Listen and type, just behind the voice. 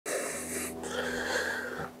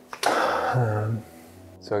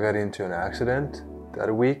So I got into an accident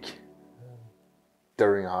that week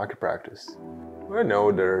during hockey practice. I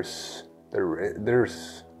know there's a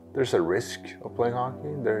risk of playing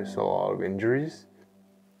hockey. There's a lot of injuries.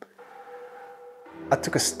 I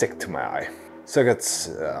took a stick to my eye. So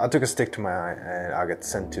I took a stick to my eye and I got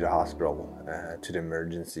sent to the hospital, to the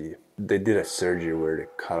emergency. They did a surgery where they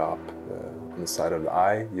cut up on the side of the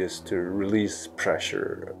eye just to release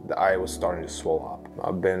pressure. The eye was starting to swell up.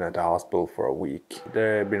 I've been at the hospital for a week.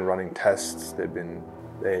 They've been running tests. They've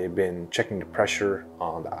been checking the pressure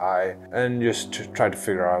on the eye and just to try to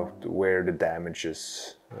figure out where the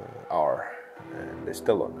damages are. And they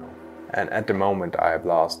still don't know. And at the moment I have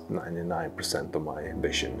lost 99% of my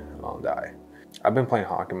vision on the eye. I've been playing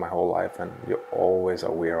hockey my whole life and you're always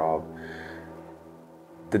aware of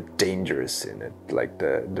the dangers in it, like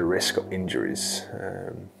the risk of injuries.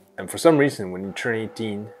 And for some reason when you turn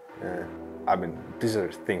 18, these are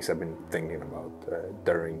things I've been thinking about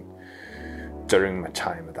during my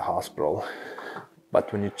time at the hospital. But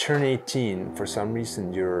when you turn 18, for some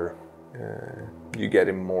reason you get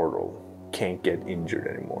immortal. Can't get injured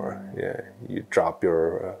anymore. Yeah, you drop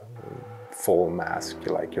your full mask,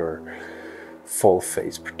 like your full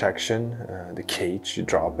face protection, the cage. You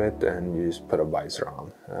drop it and you just put a visor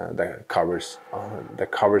on that covers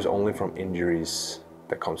only from injuries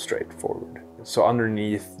that come straight forward. So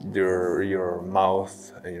underneath your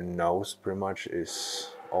mouth and your nose, pretty much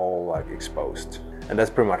is all like exposed, and that's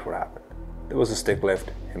pretty much what happened. There was a stick lift.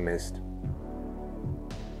 He missed.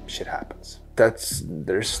 Shit happens.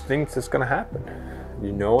 There's things that's gonna happen.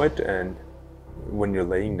 You know it, and when you're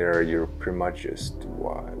laying there, you're pretty much just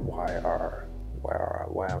why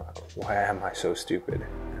am I so stupid?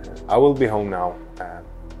 I will be home now.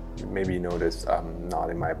 Maybe you noticed I'm not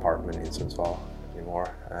in my apartment in Sundsvall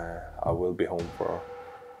anymore. I will be home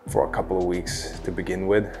for a couple of weeks to begin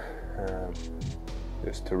with,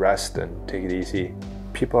 just to rest and take it easy.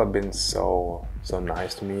 People have been so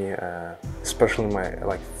nice to me, especially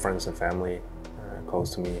my friends and family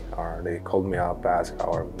close to me. They called me up, asked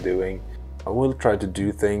how I'm doing. I will try to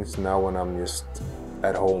do things now when I'm just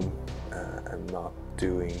at home and not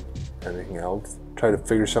doing anything else. Try to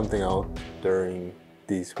figure something out during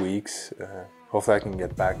these weeks. Hopefully I can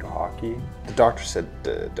get back to hockey. The doctor said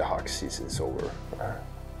the hockey season is over.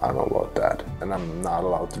 I don't know about that, and I'm not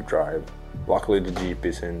allowed to drive. Luckily the Jeep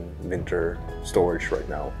is in winter storage right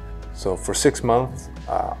now. So for 6 months,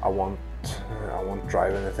 I won't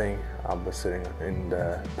drive anything. I'll be sitting in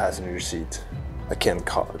the passenger seat. I can't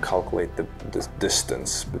calculate the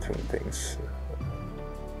distance between things.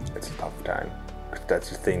 It's a tough time. That's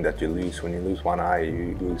the thing that you lose. When you lose one eye,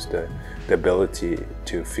 you lose the ability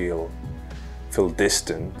to feel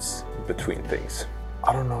distance between things.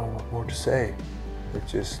 I don't know what more to say.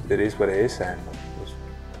 It is what it is, and just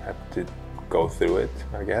have to go through it,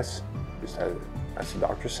 I guess. Just as the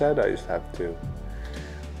doctor said, I just have to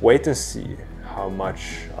wait and see how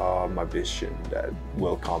much of my vision that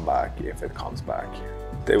will come back, if it comes back.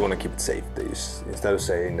 They want to keep it safe. Instead of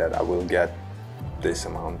saying that I will get this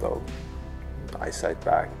amount of eyesight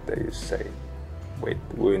back, they just say, wait,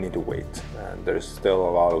 we need to wait. And there's still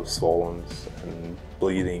a lot of swollen and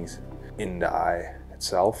bleedings in the eye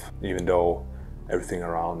itself. Even though everything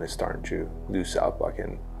around is starting to loose up, I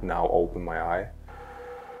can now open my eye.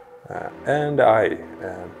 And the eye,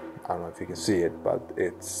 I don't know if you can see it, but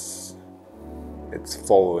it's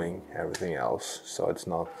following everything else, so it's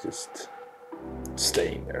not just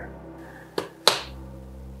staying there.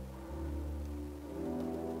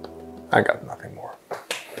 I got nothing more.